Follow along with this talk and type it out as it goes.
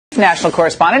national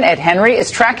correspondent Ed Henry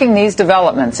is tracking these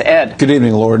developments. Ed. Good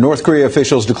evening, Laura. North Korea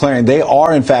officials declaring they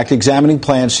are, in fact, examining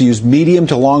plans to use medium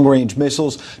to long-range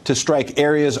missiles to strike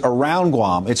areas around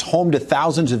Guam. It's home to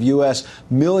thousands of U.S.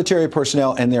 military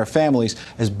personnel and their families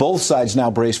as both sides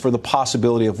now brace for the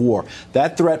possibility of war.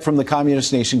 That threat from the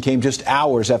communist nation came just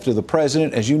hours after the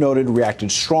president, as you noted,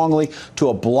 reacted strongly to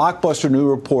a blockbuster new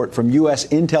report from U.S.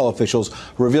 intel officials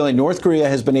revealing North Korea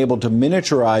has been able to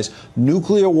miniaturize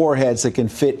nuclear warheads that can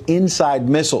fit inside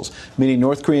missiles, meaning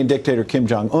North Korean dictator Kim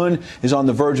Jong-un is on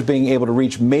the verge of being able to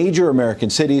reach major American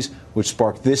cities, which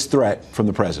sparked this threat from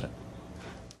the president.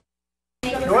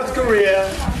 North Korea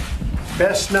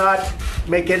best not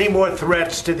make any more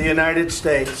threats to the United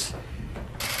States.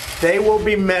 They will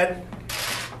be met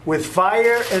with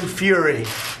fire and fury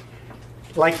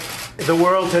like the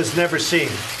world has never seen.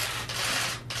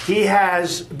 He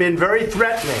has been very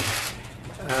threatening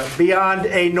beyond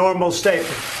a normal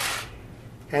statement.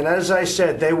 And as I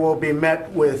said, they will be met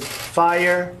with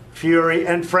fire, fury,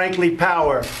 and frankly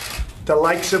power, the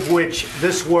likes of which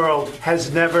this world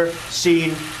has never seen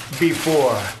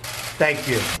before. Thank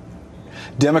you.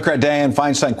 Democrat Dianne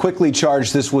Feinstein quickly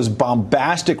charged this was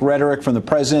bombastic rhetoric from the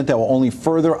president that will only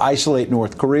further isolate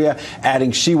North Korea,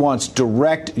 adding she wants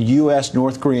direct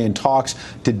U.S.-North Korean talks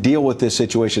to deal with this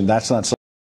situation. That's not